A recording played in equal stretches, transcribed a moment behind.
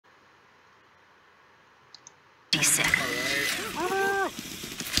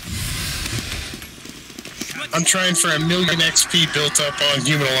I'm trying for 1 million XP built up on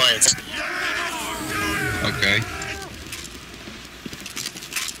Human Alliance. Okay.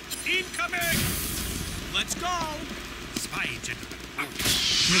 Incoming! Let's go! Spy agent.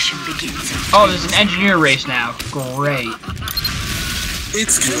 Mission begins. Oh, there's an engineer race now. Great.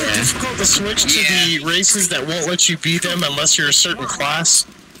 It's kind of difficult to switch to the races that won't let you be them unless you're a certain class.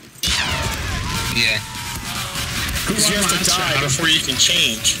 Yeah. Because you have to die before you can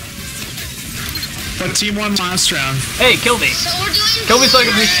change. But team won last round. Hey, kill me. So we're doing Kill me so I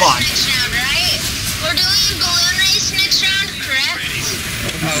can respawn. next round, right? We're doing balloon race next round, correct?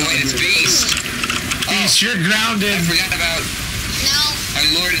 Oh wait, it's Beast. Beast, you're grounded. I forgot about No. our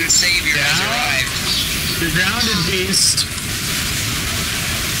Lord and Savior has arrived. You're grounded, Beast.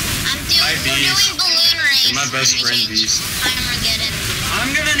 We're doing balloon race. You're my best friend, Beast. I'm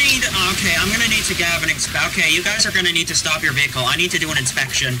gonna need to okay, you guys are gonna need to stop your vehicle. I need to do an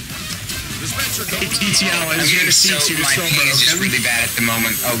inspection. Hey, TTL, is your seats, you're my so ping is just broken. really bad at the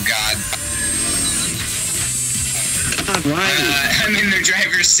moment. Oh god. I'm in the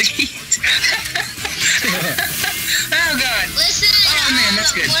driver's seat. Oh god. Listen, oh man,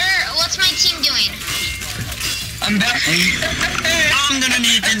 that's good. What's my team doing? I'm back. I'm gonna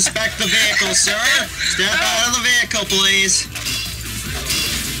need to inspect the vehicle, sir. Step out of the vehicle, please.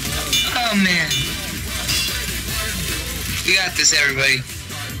 Oh man. You got this, everybody.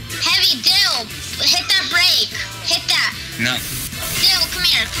 Heavy, Dill, hit that brake. Hit that. No. Dill, come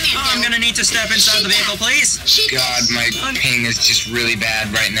here, Dill. I'm gonna need to step inside the vehicle, please. God, my ping is just really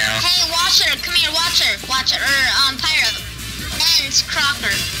bad right now. Hey, Watcher, come here, Watcher. Pyro. And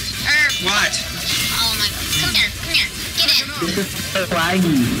Crocker. What? Oh my god. Come here. Get in.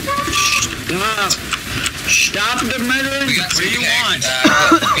 Stop the murder! We got What do you want?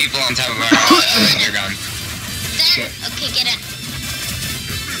 People on top of our air gun. There. Okay, get in.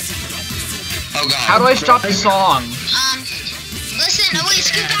 Oh god. How do I stop the song? Listen,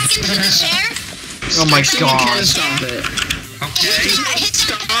 scoot back into the chair. Oh my god. Stop it. Okay. Hit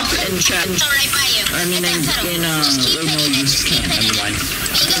Stop and check. right by you. I mean, Just keep hitting it. Just keep hitting it. Anyway.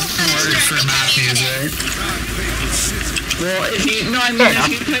 Hey, go Ordered faster. for Matthews, right? Well, if you if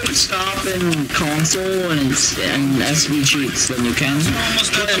you type stop in console and SV cheats, then you can.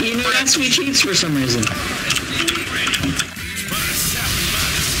 But you need SV cheats for some reason.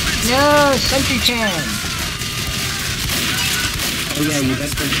 No, Sentry Chan. Oh yeah, you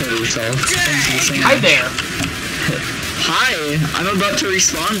better kill yourself. Hi there. Hi, I'm about to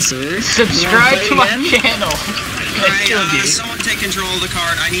respond, sir. Subscribe to my channel. Alright, someone take control of the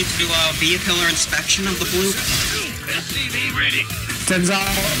cart. I need to do a vehicular inspection of the blue. Denzel,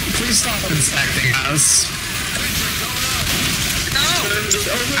 please stop inspecting us. No!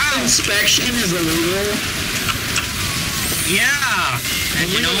 Inspection is illegal. Yeah! And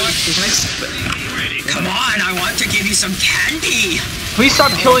you know what? Come on, I want to give you some candy! Please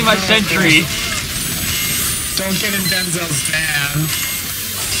stop killing my sentry. Don't get in Denzel's van.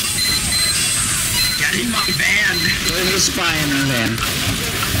 Get in my van! There's a spy in our van.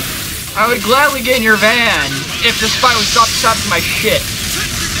 I would gladly get in your van if the spy would stop stopping my shit.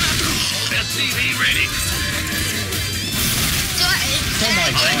 Oh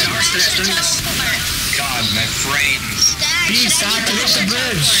my God, my frames. Beast, activate the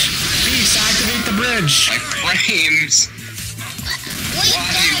bridge. Beast, activate the bridge. My frames. Wait,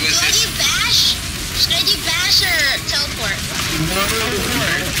 Why Dad, was do I this? do bash? Should I do bash or teleport?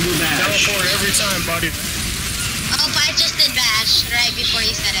 Teleport every time, buddy. Oh, if I just did bash right before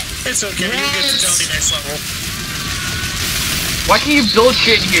you said it. It's okay, you get to tell me next level. Why can't you build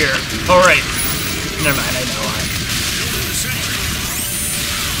shit here? Oh, right. Never mind, I know why.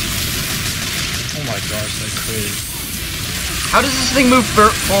 Oh my gosh, that's crazy. How does this thing move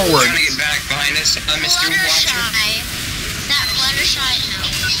forward? Trying to get back behind us, Mr. Watcher. Fluttershy. That Fluttershy, no.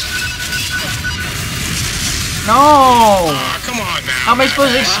 No! Come on now. How am I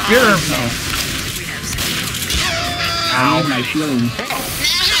supposed to experiment? Ow. My feeling.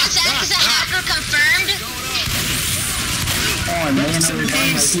 Zach is a hacker confirmed. Oh, man,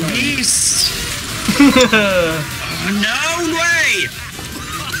 Beast. No way!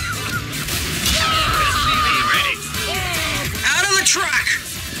 Out of the truck!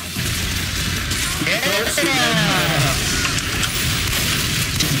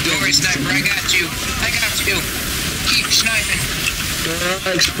 Don't worry, Sniper, I got you. Keep sniping.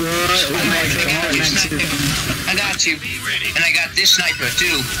 I got you. And I got this sniper,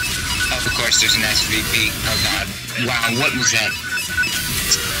 too. Oh, of course, there's an SVP. Oh, God. Wow, what was that?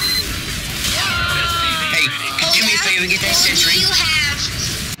 Hey, do me a favor, get that sentry. You have...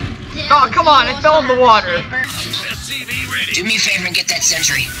 Dill, Oh, come on, it fell in the water. Do me a favor and get that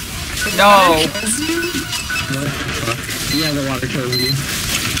sentry. No. Yeah, the water kills you.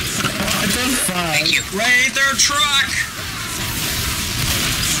 Thank you. Wait, their truck!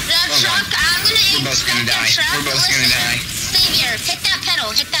 The truck, I'm gonna We're both gonna inspect die. the truck. We're both gonna die. Xavier, hit that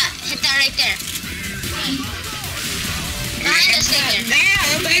pedal. Hit that right there. Behind us, Xavier.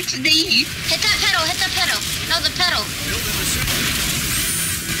 Now, that's me. Hit that pedal. No, the pedal.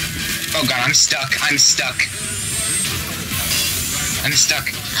 Oh god, I'm stuck. I'm stuck. I'm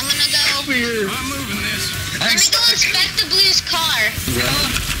gonna go. I'm moving this. Let me go inspect the blue's car.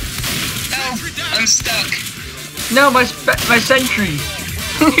 No, I'm stuck. No, my sentry.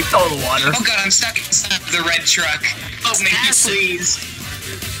 He fell in the water. Oh god, I'm stuck inside the red truck. Oh, make me please.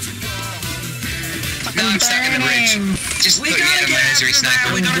 No, I'm stuck in the bridge. Just put me out of my misery,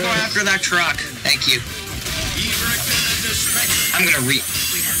 sniper. We gotta go after that truck. Thank you. I'm gonna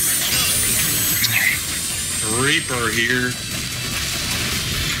Reaper here.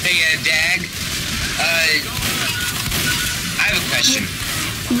 Hey, Dag. I have a question.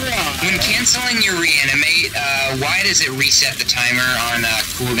 When canceling your reanimate, why does it reset the timer on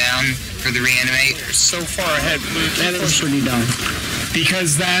cooldown for the reanimate? So far ahead, That is pretty dumb.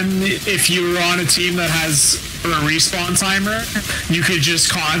 Because then, if you were on a team that has a respawn timer, you could just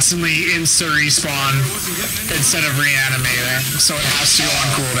constantly insta-respawn instead of reanimating. So it has to go on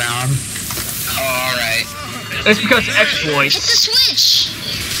cooldown. Oh, alright. It's because exploits. Hit the switch.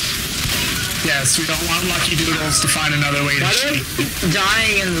 Yes, we don't want Lucky Doodles to find another way to cheat.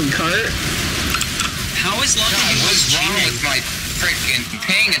 Dying in the cart? How is Lucky God, what's Doodles wrong cheating? with my frickin'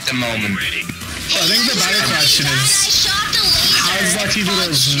 ping at the moment? I think the better question is, how is Lucky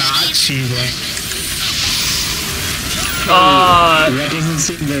Doodles not cheating? That doesn't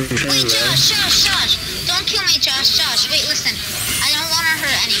seem very fair, Wait, though. Josh. Don't kill me, Josh. Wait, listen. I don't want to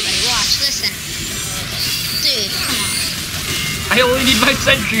hurt anybody. Watch, listen. Dude, come on. I only need my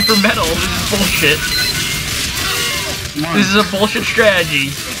sentry for metal. This is bullshit. This is a bullshit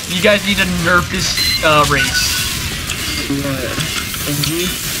strategy. You guys need to nerf this race. What? NG?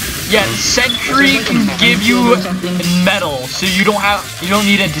 Yeah, sentry can give you metal, so you don't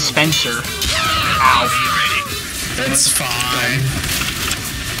need a dispenser. Ow. It's fine.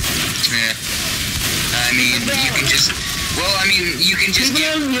 Yeah. I mean, you can just... Well, I mean, you can just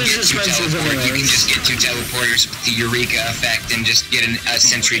get two teleporters. You can just get two teleporters with the Eureka effect and just get a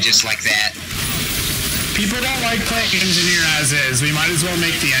sentry just like that. People don't like playing engineer as is. We might as well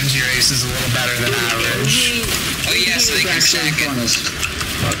make the NG races a little better than average. Oh yeah, so they can stack it. Listen,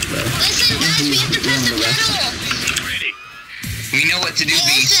 guys, we have to press the pedal. We know what to do,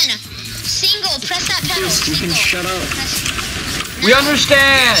 Hey, Beast. listen. Single, press that pedal. You can shut up. We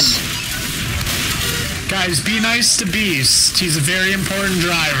understand. Guys, be nice to Beast. He's a very important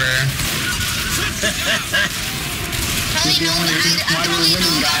driver.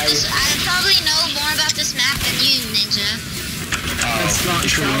 I probably know more about this map than you, Ninja. That's not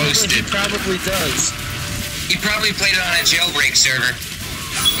true. He probably does. He probably played it on a jailbreak server.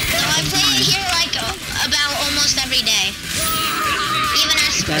 So I play it here like about almost every day. Even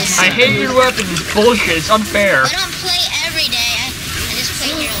at split. I hate your weapon. It's bullshit. It's unfair. I don't play every day. I just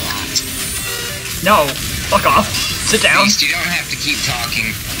play here a lot. No. Fuck off. Sit down. Beast, you don't have to keep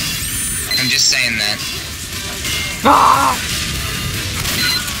talking. I'm just saying that. Ah!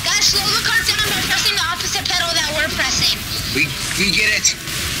 Guys, slow the cart down by pressing the opposite pedal that we're pressing. We get it.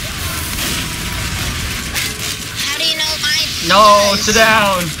 How do you know my... No, sit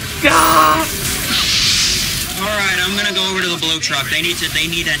down. Ah! Alright, I'm gonna go over to the blue truck. They need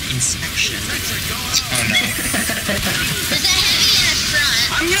an inspection. Oh no. There's a heavy in the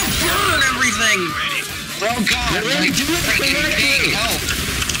front. I'm gonna burn everything! Oh god, my freaking ping, help.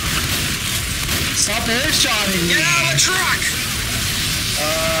 Stop airshotting me. Get out of the truck!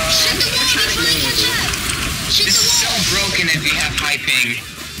 Shoot the wall before they catch up. Shoot This the is so wall. broken if you have high ping.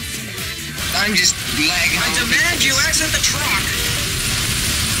 I'm just lagging. I demand you exit the truck!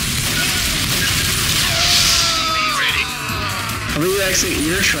 How about you exit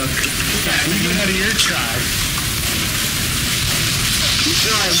your truck? Yeah, you out of your truck. You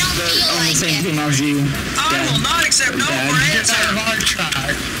drive on the same team as you. I will not accept no for an Get out answer! of our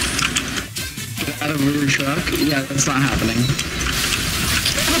truck. Get out of your truck? Yeah, that's not happening.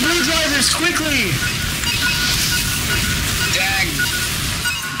 The blue drivers, quickly! Dag.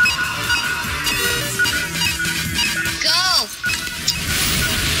 Go.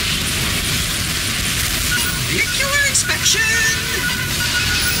 Vehicular inspection!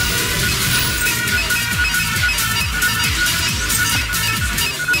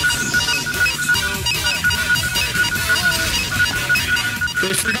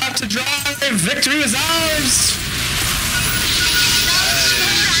 They forgot have to drive. Victory is ours.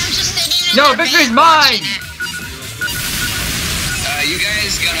 I'm just sitting in No, the victory's van mine! watching it. You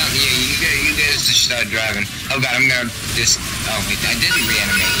guys gonna, yeah, you guys just start driving. Oh god, I'm gonna just, oh wait, I didn't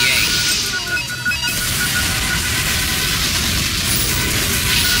reanimate, yay.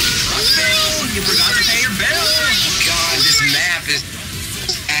 You forgot to pay your bill. God, this map is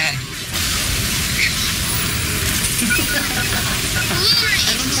bad.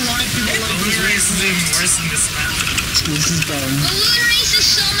 Balloon Race is even worse than this map. This is dumb. Balloon Race is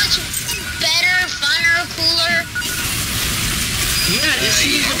so much better, funner, cooler. Yeah, just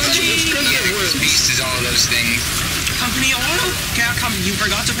use a bunch of descriptive words. Beast is all of those things. Company oil? You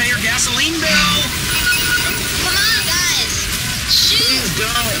forgot to pay your gasoline bill. Come on, guys. Shoot. Please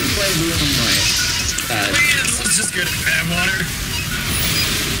don't play Balloon Race. Let's just go to bad water.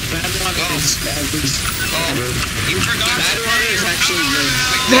 Bad water is You forgot Bad to water pay is your actually good.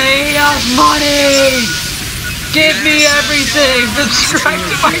 Pay us money! Give me everything! Subscribe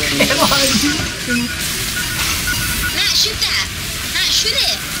to my channel on YouTube! Matt, shoot that. Matt, shoot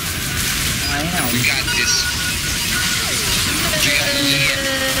it. I am. We got this. We got it.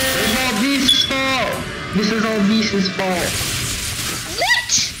 It's all Beast's fault. This is all Beast's fault.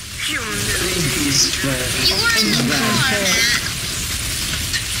 What? Beast's fault. You were in the car, Matt.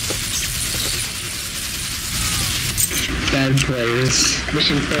 Bad players.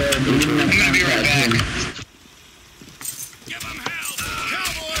 Mission failed. I'm gonna be right back.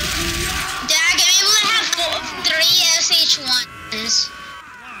 Dad, I'm able to have 3 SH1s.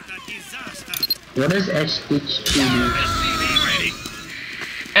 What does SH2 do?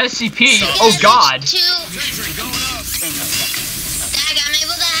 SCP? Oh god! Dad, I'm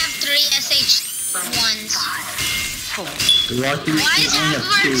able to have 3 SH1s. Lucky Why is I half have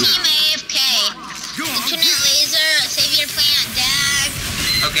of our 2. team AFK? Lieutenant Laser, Savior Plant, Dag.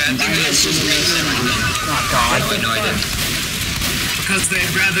 Okay, I think that's just Oh god. wait, no, I didn't. Because they'd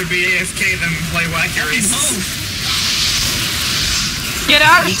rather be AFK than play Wacky Races. Get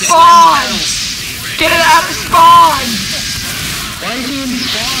out of spawn! Get it out of spawn! Why is he in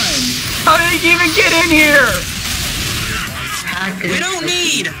spawn? How did he even get in here? We don't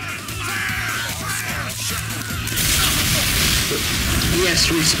need. Yes,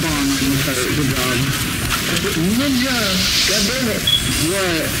 respawn. Good job. Ninja! God damn it.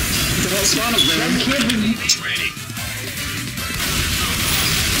 What? Don't spawn up there. I'm kidding.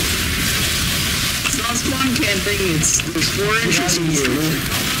 It's not spawn camping, there's 4 inches of you.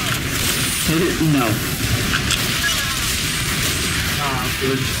 No.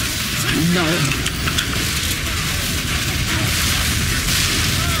 No.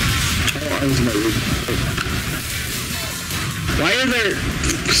 Oh, I was moving. Why are there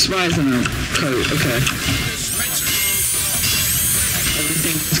spies in our coat? Okay.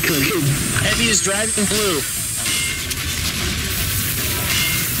 Everything's cooking. Heavy is driving blue.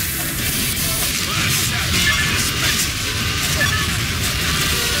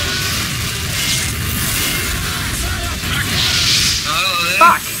 Oh, there.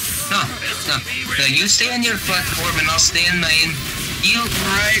 Fuck! No, you stay on your platform and I'll stay on mine. You.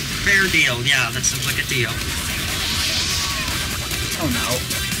 Right, fair deal. Yeah, that sounds like a deal. Oh no.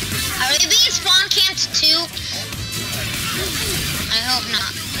 Are we being spawn camped too? I hope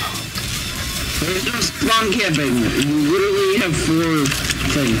not. There's no spawn camping. You literally have 4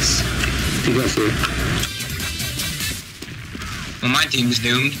 things to go through. Well, my team is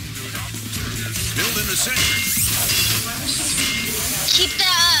doomed. Building the sentry. Keep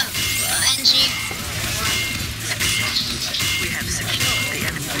that up, NG. We have secured the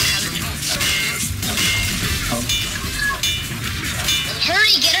enemy intelligence.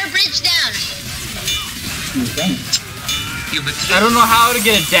 Hurry, get our bridge down. Okay. You I don't know how to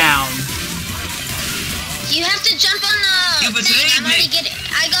get it down. You have to jump on the You thing. betrayed I'm already me. getting.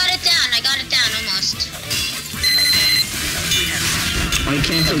 I got it down almost. Why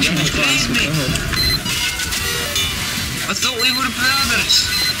can't I change class? Go ahead. I thought we were brothers.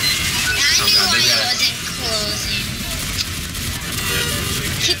 I knew God, why they it got it. wasn't closing.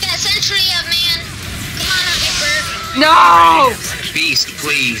 Keep that sentry up, man. Come on, Hyper. No! Beast,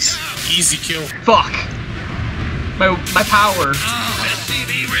 please. Easy kill. Fuck. My power.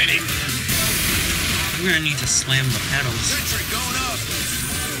 SCV ready. I'm gonna need to slam the pedals. Sentry going up.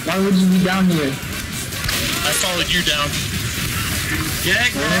 Why would you be down here? I followed you down. Yeah,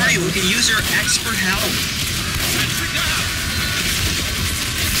 Rory, we can use your expert help. Sentry down.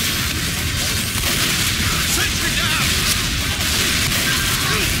 Sentry down.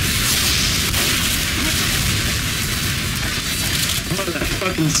 What that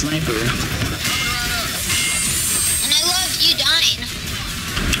fucking sniper? And I love you dying.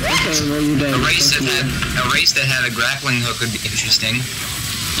 Okay, well you did. A race that had a grappling hook would be interesting.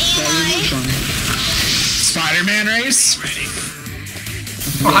 Spider-Man race?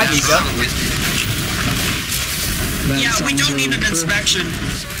 Oh, hi, Nika. Yeah, we don't need an inspection.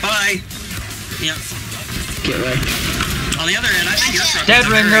 Bye. Yeah. Get wrecked. On the other hand, I think your truck Dead is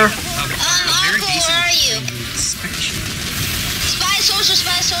a very, ringer. very Uncle, decent where are you? inspection. Spy soldier,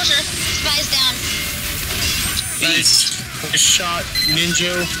 spy soldier. Spy's down. Nice shot,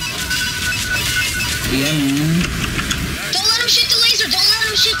 Ninja. Yeah, man. Don't let him shoot the laser. Don't let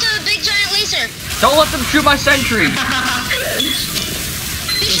him shoot the big giant laser. Don't let them shoot my sentry. Who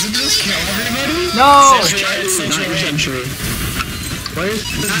shot the laser? No. Sentry. Where's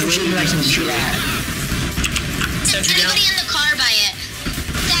the sentry at? Sentry down. Anybody in the car by it?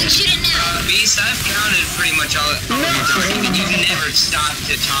 Dad, shoot it now. Beast, I've counted pretty much all your talking, and you've never stopped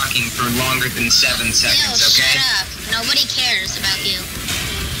talking for longer than 7 Yo, seconds, shut okay? up. Nobody cares about you.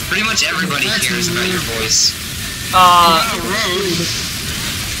 Pretty much everybody cares about your voice.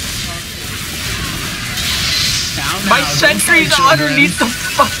 My sentry's underneath the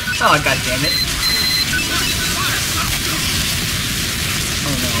fuck. Oh, god damn it.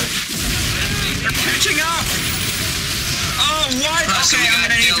 Oh no. They're catching up! Oh, what? So Okay, we I'm got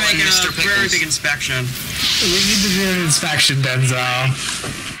gonna need to Dylan, make Mr. a very Pickles. big inspection. We need to do an inspection, Denzel.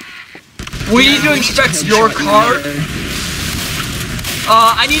 We need to inspect your car.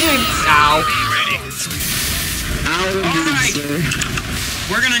 I need to. Ow. Alright.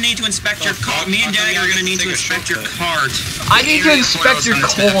 We're gonna need to inspect your car. Me and Dagger are gonna need to inspect your cart. I need to inspect your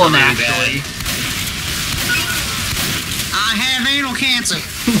colon, actually. I have anal cancer.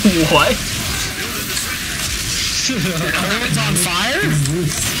 What? Everyone's on fire?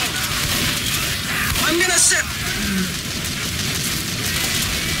 I'm gonna sit.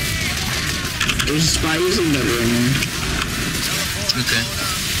 There's a spy using the ringer. Okay.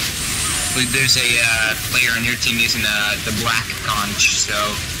 Well, there's a player on your team using the black conch, so...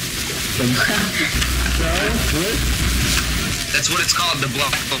 That's what it's called, the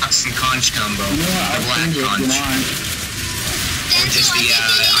black box and conch combo. The black conch. Or just the,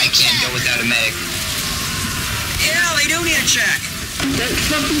 I can't go without a medic. Yeah, they do need a check. That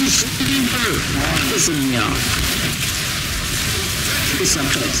fucking steamer pissing me off. Piss up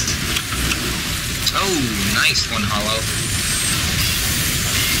toast. Oh, nice one, Hollow.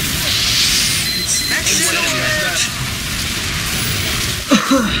 Inspection alert.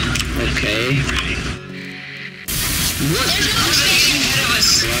 Okay. What? There's no inspection. Ahead of us.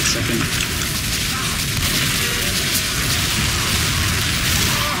 Last second.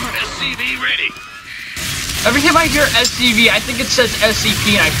 SCV ready. Every time I hear SCV, I think it says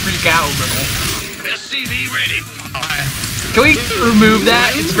SCP and I freak out a little. SCV ready. Can we remove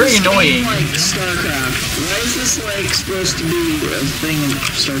that? It's very annoying. Like StarCraft. Why is this like supposed to be a thing in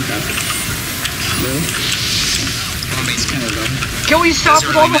StarCraft? Really? It's kind of dumb. Can we stop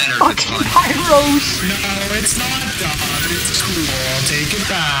with all the Doesn't really fucking matter, pyros? No, it's not dumb. It's cool. Take it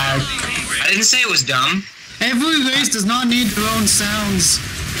back. I didn't say it was dumb. Every race does not need their own sounds.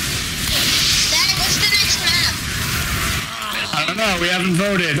 Dad, what's the next map? I don't know. We haven't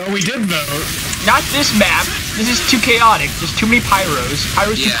voted. Oh, we did vote. Not this map. This is too chaotic. There's too many pyros.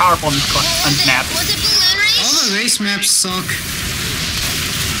 Pyros too Yeah. powerful on this, What on was this it? map. Was it balloon race? All the race maps suck.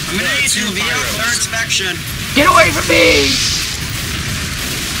 I'm gonna need to be out for inspection. Get away from me!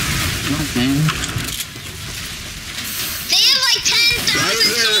 Okay. They have like 10,000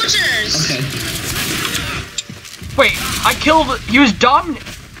 soldiers. Okay. Wait, I killed. He was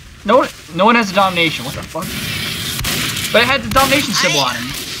No one has a domination. What the fuck? But it had the domination symbol on him.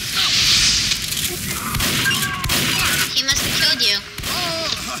 He must have killed you.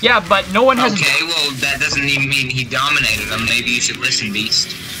 Yeah, but no one has. Okay, well, that doesn't even mean he dominated them. Maybe you should listen,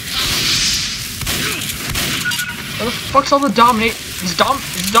 Beast. What the fuck's all the dominate? Is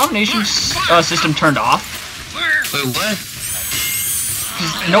domination system turned off? Wait, what?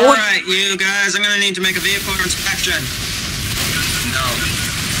 No one. Alright, you guys, I'm gonna need to make a vehicle inspection. No.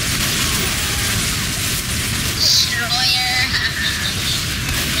 Destroyer.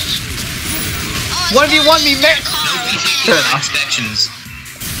 Oh, 1v1 me, man. No vehicular Fair enough. inspections.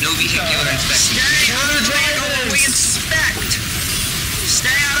 No vehicular inspections. Stay out of the vehicle when we inspect.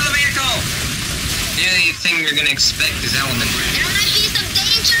 Stay out of the vehicle. The only thing you're gonna expect is element. There might be some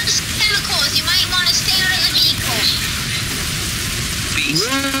dangerous chemicals. You might want to stay out of the vehicle. Beast.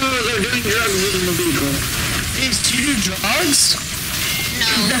 Whoa, they're doing drugs in the vehicle. Is do you do drugs? No.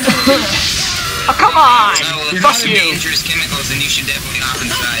 Oh, come on! Oh, well, if Fuck there's some you. dangerous chemicals, then you should definitely hop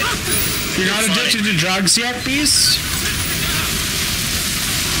inside. You're not addicted to drugs yet, Beast?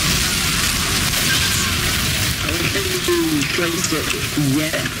 I don't think you placed it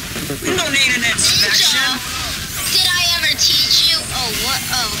yet. We don't need an inspection. Did I ever teach you? Oh, what?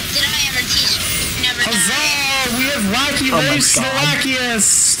 Oh, did I ever teach you? Never die. Huzzah! We have Wacky Race, the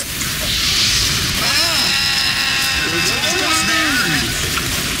wackiest!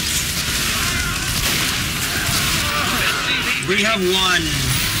 We have won,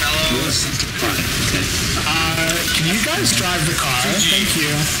 fellows. Can you guys drive the car? Thank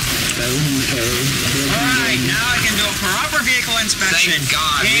you. Alright, now I can do a proper vehicle inspection. Thank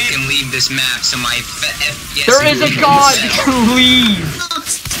God we can leave this map so my FPS... There is a God to leave!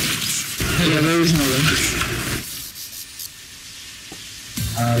 Yeah, there is no way.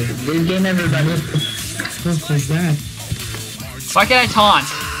 Good game, everybody. What was that? Why can't I taunt?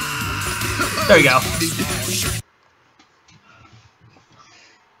 There you go.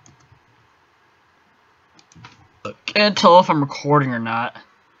 Can't tell if I'm recording or not.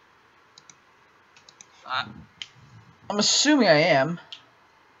 I'm assuming I am.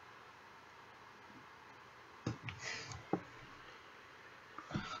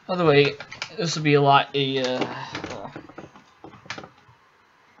 By the way, this would be a lot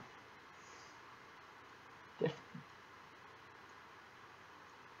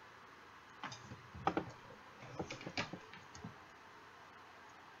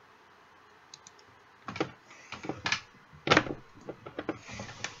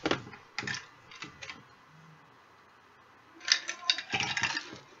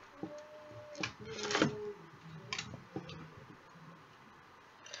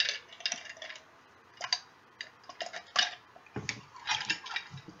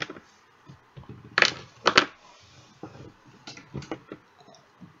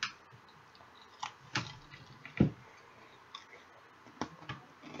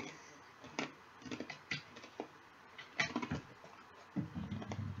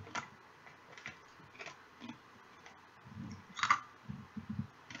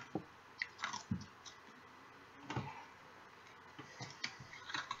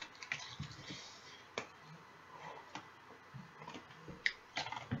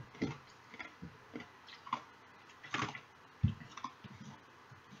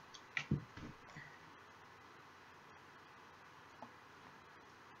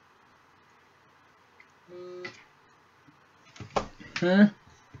Huh?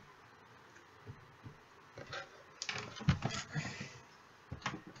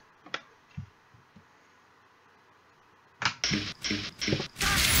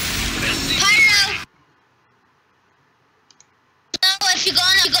 Pyro! No, if you're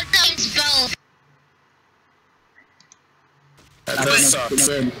gonna use both. That sucks.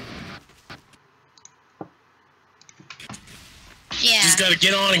 Yeah. Just gotta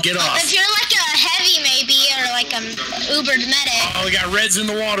get on and get off. If you're like a heavy maybe, or like a Ubered medic. Oh, we got reds in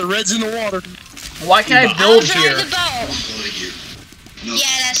the water, reds in the water. Why can't I build I'll here? drive the boat.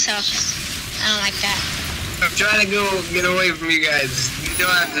 Yeah, that sucks. I don't like that. I'm trying to get away from you guys. You don't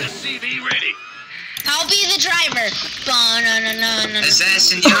have to... SCV ready. I'll be the driver. No.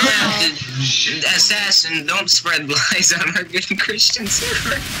 Assassin, you don't have to... Assassin, don't spread lies on our good Christian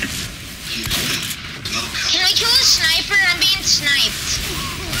server. Can we kill a sniper? I'm being sniped.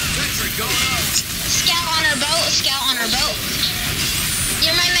 Scout on our boat. Scout on our boat.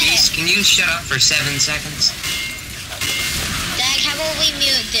 You're my medic. Please, can you shut up for 7 seconds? Dag, how about we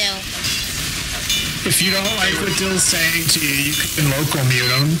mute Dill? If you don't like what Dill's saying to you, you can local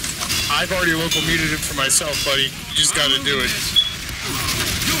mute him. I've already local muted him for myself, buddy. You just gotta do it.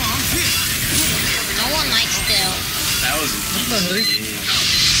 No one likes Dill.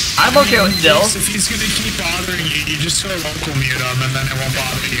 I'm okay with Dill. If he's gonna keep bothering you, you just go local mute him, and then it won't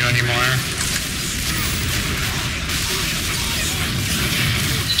bother you anymore.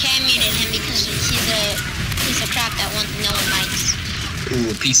 Okay, I muted him because he's a piece of crap that no one likes. Ooh,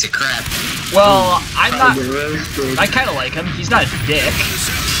 a piece of crap. Well, I'm not... I kinda like him. He's not a dick.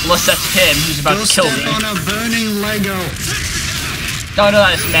 Unless that's him who's about to kill me. on a burning Lego. No,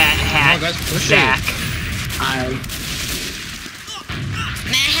 that's Matt Hat. Zach.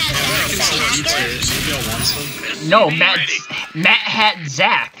 Matt has a No, Matt Hat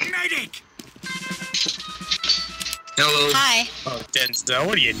Zach. Hello. Hi. Oh, Denzel,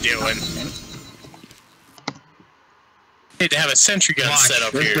 what are you doing? Need to have a sentry gun set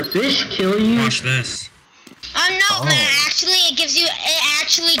up here. Fish kill you? Watch this. No, Matt, actually, it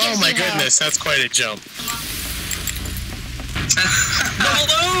actually gives you Oh my health. goodness, that's quite a jump.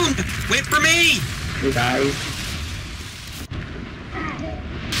 Balloon! Wait for me! Hey guys.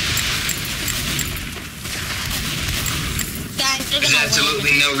 Guys, they're There's gonna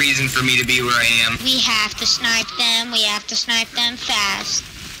absolutely win. no reason for me to be where I am. We have to snipe them. We have to snipe them fast.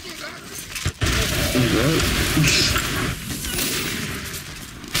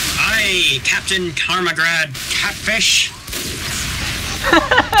 I Hey, Captain Karmagrad Catfish.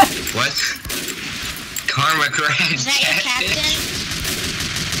 What? Karmagrad Is that your captain?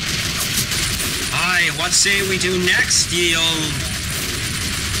 Aye, what say we do next, ye old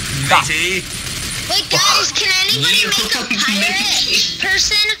Stop. matey? Wait, guys, can anybody make a pirate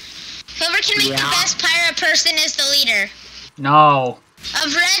person? Whoever can make the best pirate person is the leader. No.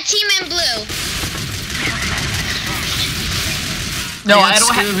 Of red team and blue. No, I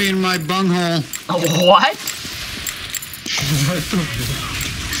don't have. Scooby in my bunghole. What?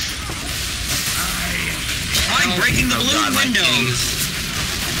 I'm breaking the blue windows.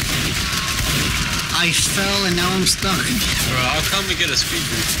 I fell and now I'm stuck. Bro, I'll come and get a speed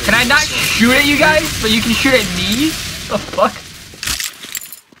boost. Can I not shoot at you guys, but you can shoot at me? The fuck?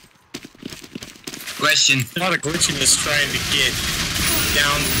 Question. A lot of glitchiness trying to get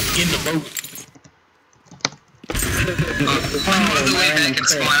down in the boat. I'm on the way back at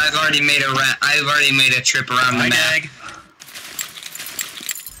spawn. I've already made a trip around the map.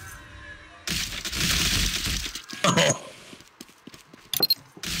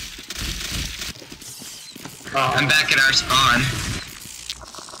 I'm back at our spawn.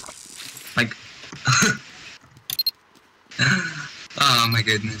 Like, oh my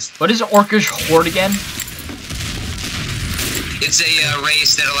goodness. What is Orcish Horde again? It's a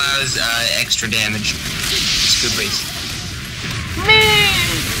race that allows extra damage. It's a good race.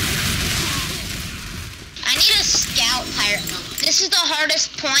 I need a scout pirate. This is the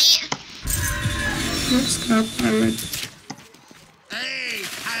hardest point. Scout pirate.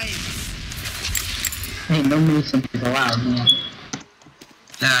 Hey, no movement is allowed, man.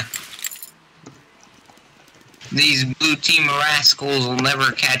 These blue team rascals will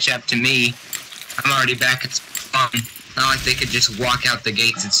never catch up to me. I'm already back at spawn. Not like they could just walk out the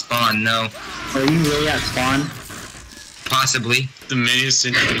gates at spawn, no. Are you really at spawn? Possibly. The minions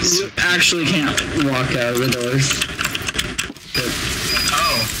and You actually can't walk out of the doors.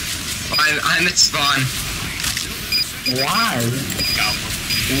 Oh. I'm at spawn. Why?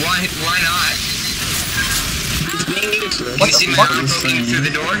 Why not? It's being useless. Can you see my arm poking through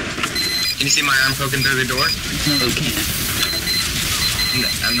the door? Can you see my arm poking through the door? No, you can't.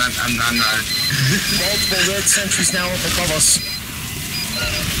 I'm not. multiple red sentries now up above us.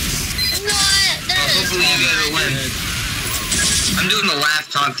 What? That is Hopefully you guys will win. I'm doing the laugh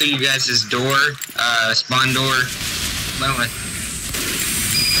taunt through you guys' door, spawn door.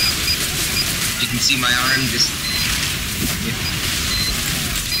 You can see my arm just...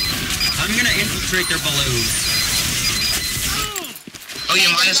 I'm gonna infiltrate their balloon. Oh, you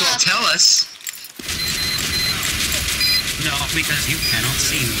might as well tell us. No, because you cannot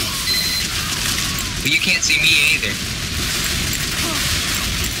see me. But you can't see me either.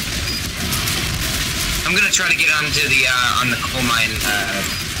 I'm gonna try to get onto the, on the coal mine,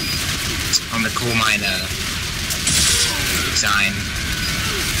 sign.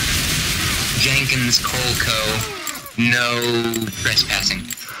 Jenkins Coal Co. No trespassing.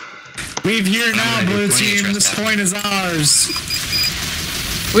 Leave here I'm now, gonna do blue plenty of team. This trespassing. point is ours.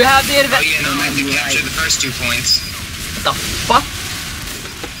 We have the Oh advantage. yeah, no, I have to capture the first 2 points. What the fuck?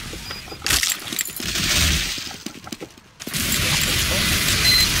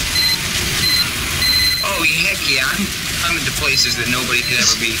 Oh heck yeah, I'm coming to places that nobody could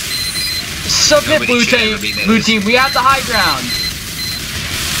ever be. Submit, Nobody blue should team. ever be there. Blue team, we have the high ground.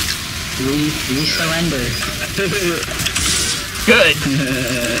 We surrender. Good.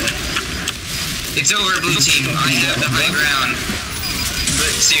 It's over, blue team. I have the high ground.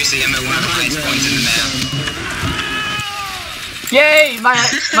 But seriously, I'm at one of the highest points in the map. Yay, my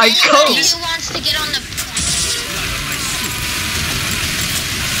Anybody coat. who wants to get on the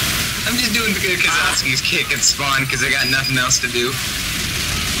I'm just doing the Kazatsky's kick at spawn because I got nothing else to do.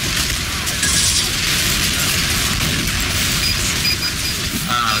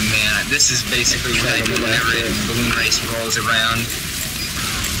 Oh man, this is basically what I do whenever a balloon race rolls around.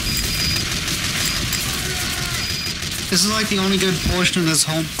 This is like the only good portion of this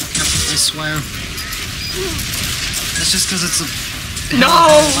whole, I swear. It's just because it's a No!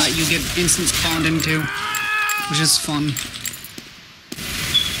 that you get instant spawned into, which is fun.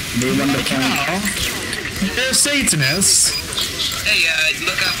 Move on the point. You're a Satanist. Hey,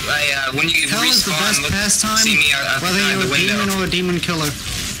 look up, when you Hell is the respawn, best look, pastime, see me whether outside you're the a window. demon or a demon killer.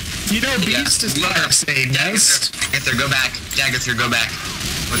 You know, Yeah, Beast is look not a up. Satanist. Dagather, go back. Dagather, go back.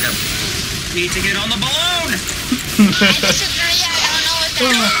 Look up. Need to get on the balloon! I disagree, I don't know what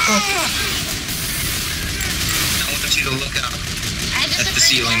that is. I want you to look up. I disagree, At the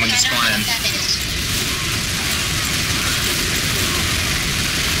ceiling when you I don't spawn know in. what that is.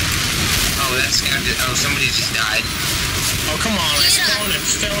 Oh, that's gonna. Oh, somebody just died. Oh, come on, I spawned and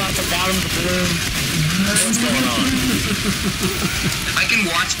fell out the bottom What's going on? I can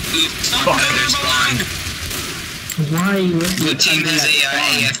watch Fuck. their spawn. Why are you The listening team to has that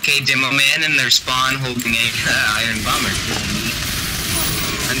a AFK demo man and their spawn holding a iron bomber.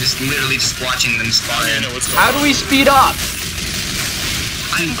 I'm just literally just watching them spawn in. How do we speed up?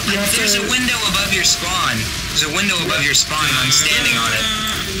 There's a window above your spawn. There's a window above your spawn and I'm standing on it.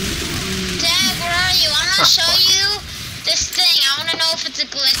 Dad, where are you? I'm gonna show you this thing. I wanna know if it's a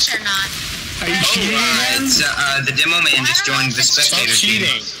glitch or not. Are you cheating again? It's, the demo man just joined the Stop spectator team.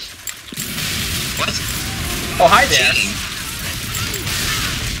 cheating. What? Oh, hi there. Cheating?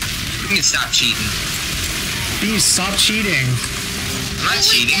 You can stop cheating. Please stop cheating. I'm not Wait,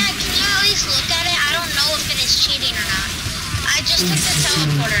 cheating. Dad, can you at least look at it? I don't know if it is cheating or not. I just took the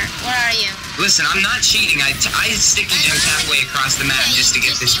teleporter. Where are you? Listen, I'm not cheating. I sticky jumped halfway across the map just to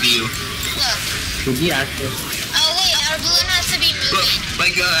get this view. Look. Could you actually? Oh wait, our balloon has to be Look, moving.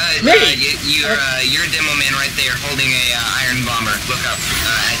 like, you're a demo man right there holding a iron bomber. Look up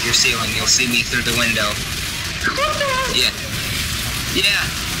at your ceiling. You'll see me through the window. Yeah. Yeah.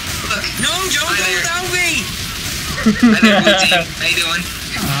 Look. No, don't go without me! Hi there, Blue Team. How you doing?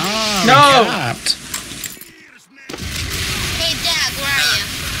 Oh, No. capped. Hey Dad, where are you?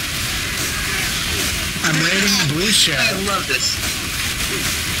 I'm raiding the blue ship. I love this.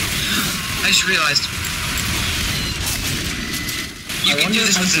 I just realized. You can do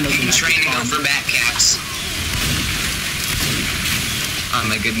this with some training over back caps. Oh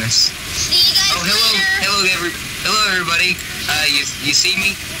my goodness. See you guys Oh, hello, later. hello everybody. You see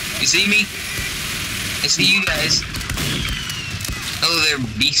me? You see me? I see you guys. Hello there,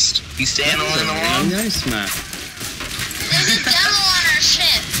 beast. You standing along? Nice, man. There's a demo on our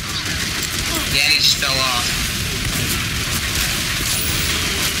ship. Yeah, he just fell off.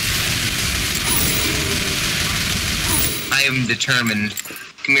 I am determined.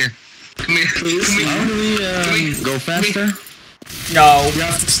 Come here. Come here. Come here. How do we Come here. go faster? No. You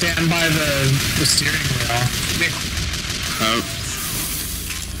have to stand by the steering wheel. Come here. Oh.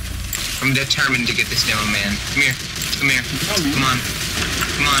 I'm determined to get this demo man. Come here. Come here. Come on.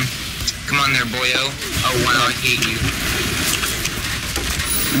 Come on. Come on there, boyo. Oh, wow, I hate you.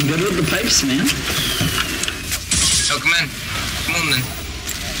 I'm good with the pipes, man. Oh, come on. Come on then.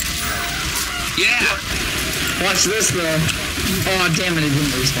 Yeah! Watch this, though. Oh, damn it, it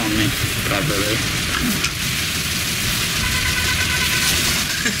didn't respawn me properly.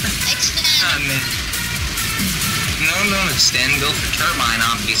 Extend. Ah, man. No, don't extend. Go for turbine,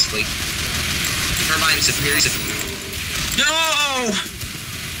 obviously. Turbine's superior. No!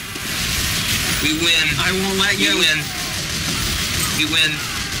 We win. I won't let We you. win. We win.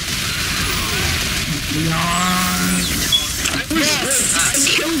 I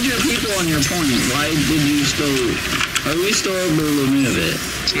killed your people on your point. Why did you still... Are we still able to move it?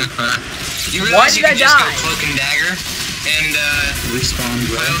 You Why realize did you I can just go die? cloak and dagger and Respawn,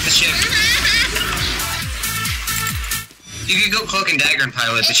 bro. pilot the ship. You could go cloak and dagger and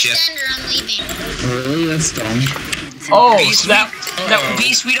pilot the ship. Extend or I'm leaving. Really? That's dumb. Oh, Beast, so that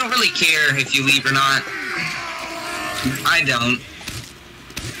Beast, we don't really care if you leave or not. I don't.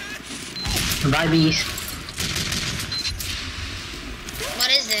 Bye, Beast. What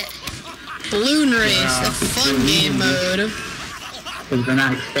is it? Balloon race, the fun game mode. Because they're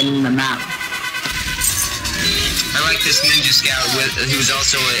not extending the map. I like this ninja scout who's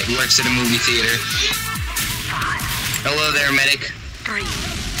also works at a movie theater. Hello there, medic. 3,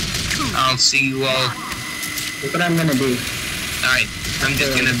 2, I'll see you all. Look what I'm gonna do. Alright, I'm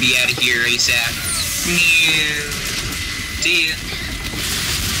just gonna be out of here ASAP. See ya.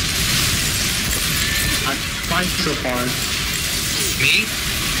 Fine so far. Me?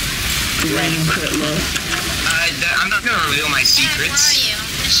 Random crit low. I'm not gonna reveal my Dad, where are secrets. you? I'm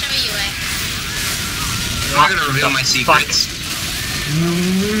gonna show you it. I'm not gonna reveal my secrets. You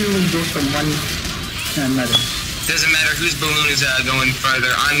literally go from one to another. Doesn't matter whose balloon is going farther.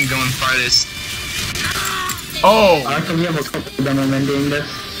 I'm going farthest. Oh, I can have a couple of demo men doing this.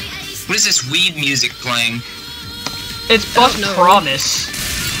 What is this weed music playing? it's Bus know. Promise.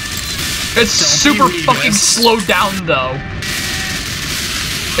 It's super read fucking this. slowed down though.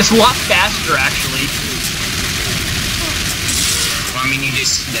 It's a lot faster actually. Well, I mean, you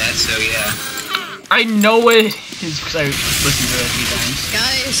just said that, so yeah. I know it is because I listened to it a few times.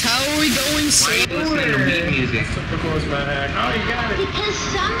 Guys, how are we going Why are you listening to weed music? Because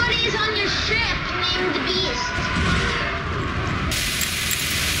somebody's on your ship named Beast.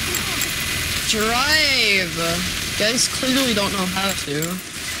 Drive! Guys clearly don't know how to.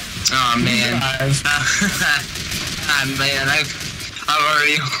 Oh man. Drive. Ah man, I've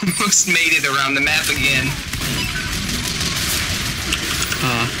already almost made it around the map again.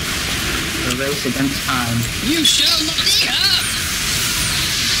 race against time. You shall not cap!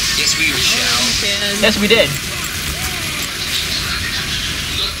 Yes, we shall. Yes, we did.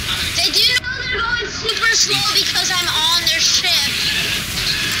 They do know they're going super slow because I'm on their ship.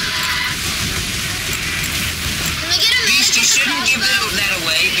 Can we get a Beast, you message shouldn't give that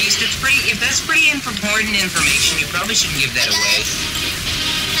away. Beast, if that's pretty important information, you probably shouldn't give that away.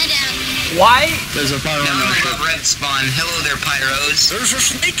 Hi, Dad. Why? There's a pyro Now on I'm our above red spawn. Hello there, pyros. There's a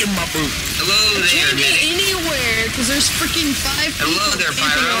snake in my boot. Hello there, Can't be medic. anywhere, because there's freaking 5 people Hello there,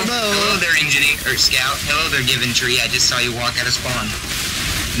 camping pyro. our boat. Hello there, engineer or scout. Hello there, given tree. I just saw you walk out of spawn.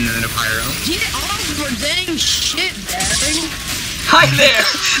 And then a pyro. Get off our dang shit, Dag. Hi there.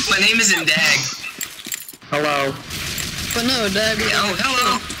 My name isn't Dag. Hello. But no, Dag. Oh,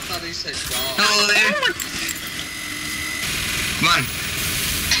 hello. Hello there. Come on.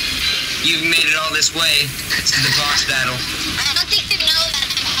 You've made it all this way to the boss battle. I don't think they know that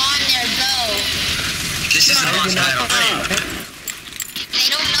I'm on their boat. This is the boss battle. They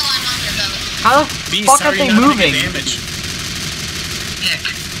don't know I'm on their boat. How the fuck are they moving? Heck.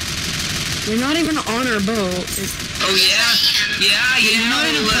 You're not even on our boat. Oh yeah? Yeah, you know,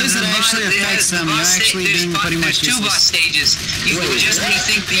 in a place that actually affects them, you're actually being pretty much there's 2 boss stages. You just when you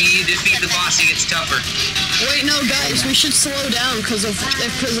think that you defeat the boss, it gets tougher. Wait, no, guys, we should slow down, because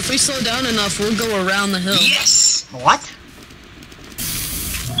if we slow down enough, we'll go around the hill. Yes! What?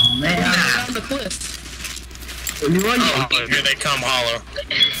 Man. Around the cliff. Oh, here they come, Hollow.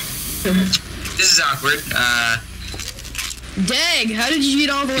 This is awkward. Dag, how did you get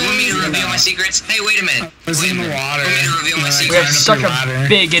all the way You want me to over reveal my secrets? Hey, wait a minute. I was in the water. You want me to reveal my We secrets? have such a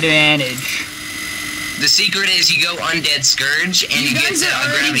big advantage. The secret is you go undead scourge and you get guys are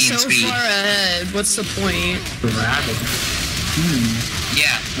already gravity so and speed. far ahead. What's the point?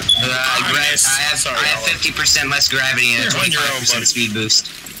 Yeah. I have 50% less gravity and a 25% speed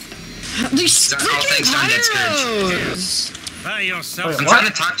boost. These All freaking thanks to undead scourge. pyros! By yourself. I'm trying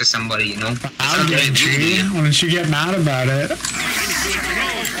to talk to somebody, you know. I'll get you. Why don't you get mad about it?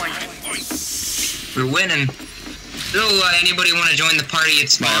 We're winning. So, anybody want to join the party at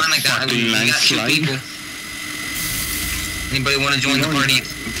spawn? We got 2 people. Anybody want to join the party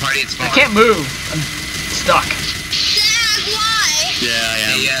at spawn? I can't move. I'm stuck. Dad, why? Yeah, I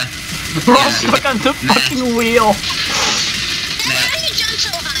am. Yeah. We're all stuck on the fucking wheel. Dad, why do you jump so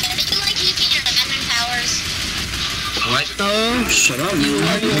high? Are you like using your admin powers? What? Oh, Shut up, you.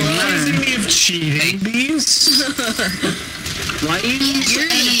 Accusing me of cheating, Beast? Why are you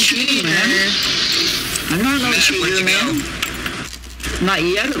cheating, man? I'm not no Matt, where'd cheater, you go? man. Not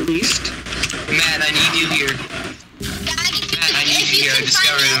yet, at least. Matt, I need you here. Dad, I need if you you here. I can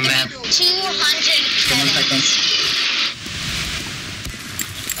discovered find a map. 200 1 credits. second.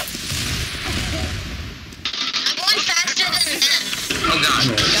 I'm going faster than them. Oh god.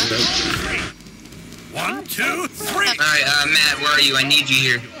 1, 2, 3. Alright, Matt, where are you? I need you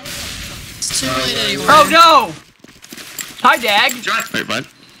here. it's too late anyway. Oh no! Hi, Dag. John. Wait, what?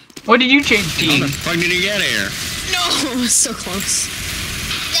 When did you change How team? the fuck did you get here? No, so close.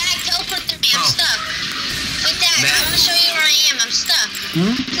 Dad, teleport through me. I'm Oh. stuck. Wait, Dad, Matt. I want to show you where I am. I'm stuck.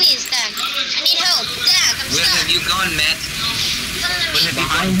 Please, Dad. I need help. Dad, I'm Where stuck. have you gone, Matt? Come to Where me. have you gone?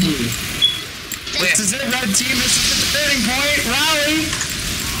 Behind you. Where? This is it, red team. This is the turning point. Rally.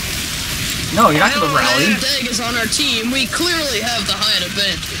 No, you're not gonna rally. Dag is on our team. We clearly have the height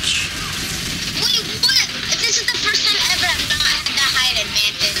advantage. Wait, what? This is the first time ever I've not had the height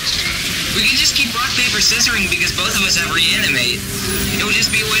advantage. We can just keep rock, paper, scissoring because both of us have reanimate. It would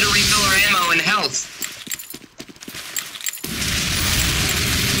just be a way to refill our ammo and health.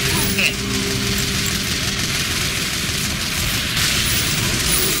 Yeah.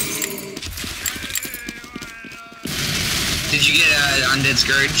 Did you get Undead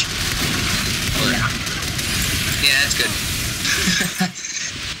Scourge? Yeah, that's good.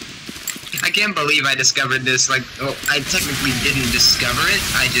 I can't believe I discovered this. Like, well, I technically didn't discover it.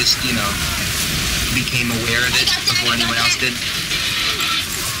 I just, you know, became aware of it before anyone else did.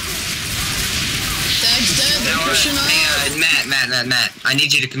 Dag's dead. They're Now, pushing up. hey, Matt. I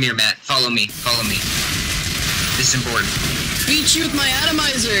need you to come here, Matt. Follow me. This is important. Beat you with my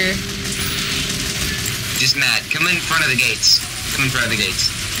atomizer. Just Matt, come in front of the gates. That's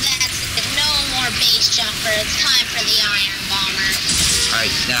it. No more base jumper. It's time for the Iron Bomber. Alright,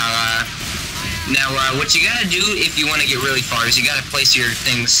 now, what you gotta do if you want to get really far is you gotta place your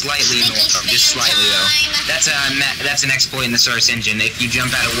thing slightly north of, just slightly though. That's an exploit in the Source engine. If you jump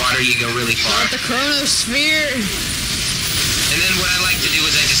out of water, you go really far. Got the chronosphere. And then what I like to do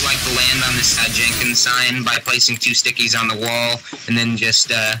is I just like to land on this Jenkins sign by placing 2 stickies on the wall, and then just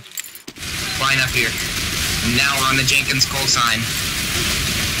line up here. And now we're on the Jenkins coal sign.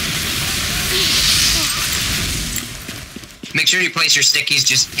 Make sure you place your stickies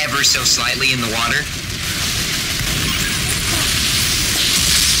just ever so slightly in the water.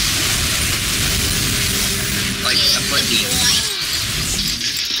 Like a foot deep.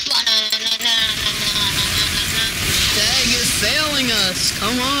 Dang, you're failing us.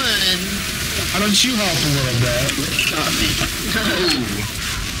 Come on. Why don't you help a little bit?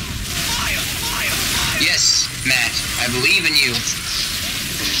 Yes, Matt, I believe in you.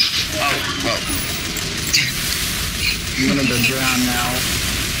 Oh, whoa. I'm gonna go drown now.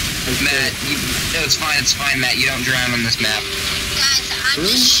 Matt, no, it's fine, Matt. You don't drown on this map. Guys, I'm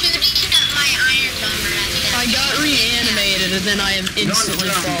just shooting at my iron bomber at them. I got reanimated and then I am instantly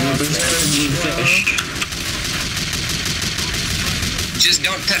falling. Just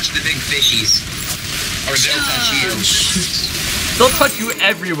don't touch the big fishies. Or they'll touch you. They'll touch you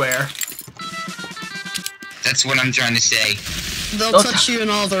everywhere. That's what I'm trying to say. They'll touch you in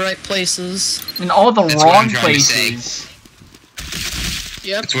all the right places. In all the That's wrong places.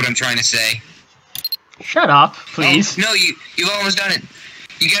 Yep. That's what I'm trying to say. Shut up, please. Oh, no, you've almost done it.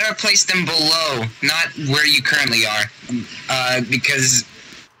 You gotta place them below, not where you currently are. Because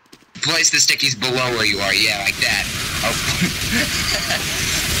place the stickies below where you are. Yeah, like that. Oh.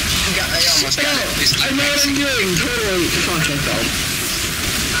 I almost got it. I know what I'm doing. Totally. Fuck, I fell.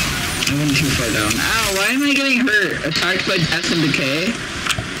 I went too far down. Ow, why am I getting hurt? Attacked by death and decay?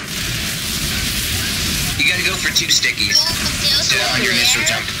 You gotta go for 2 stickies. On your initial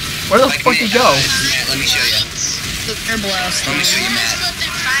jump. Where the fuck did you go? Matt, let me show you. The air blast. Let me show you, Matt. Slipped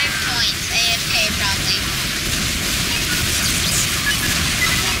at 5 points. AFK, probably.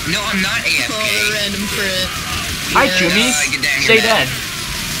 No, I'm not AFK. Oh, the random crit. Hi, Jimmy. Get down here, Stay Matt. dead.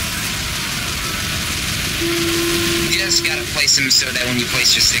 You just gotta place them so that when you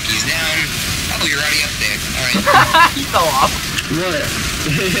place your stickies down... Oh, you're already up there. Alright. He fell off. What?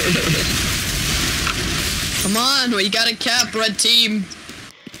 Come on, we got a cap, red team.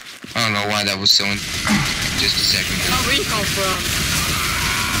 I don't know why that was so... Just a second. Where you come from?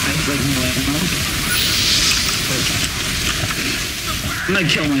 I'm gonna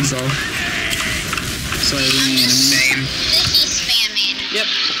kill myself. So I Same. Sticky spamming. Yep.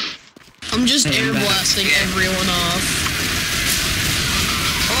 I'm just air blasting everyone off.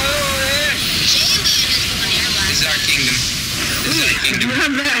 J-Man is the one air This is our kingdom. This is our Do kingdom. you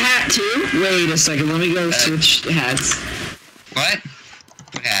have that hat too? Wait a second, let me go switch hats. What?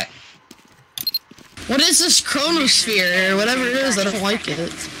 What hat? What is this chronosphere or whatever it is? I don't like it.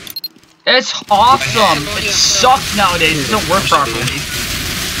 It's awesome. It sucks nowadays. It doesn't work properly.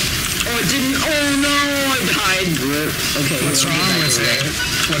 Oh, it didn't. Oh no, I died. Okay, What's wrong with it?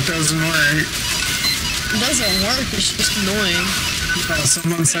 What doesn't work? It doesn't work. It's just annoying. Oh,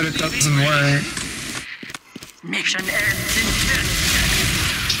 someone said it doesn't work. Mission ends in 10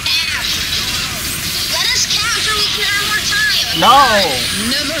 Cap. Let us cap so we can have more time. No.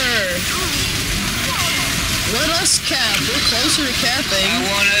 Never. Let us cap. We're closer to capping. I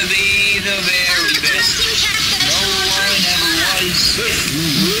wanna be the very best. No one ever was.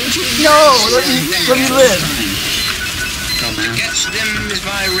 No. Let me live. Oh man. To catch them is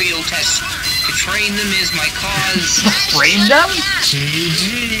my real test. To train them is my cause. Train them? And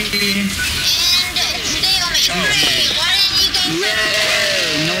GG. stalemate. Why didn't you guys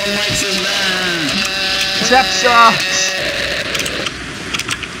Yay! No one likes his man. That sucks.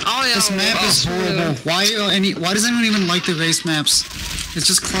 This map is horrible. Why does anyone even like the race maps? It's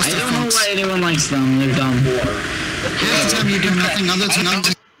just I don't know clusterfucks. why anyone likes them. They're dumb. Half the time you do nothing other than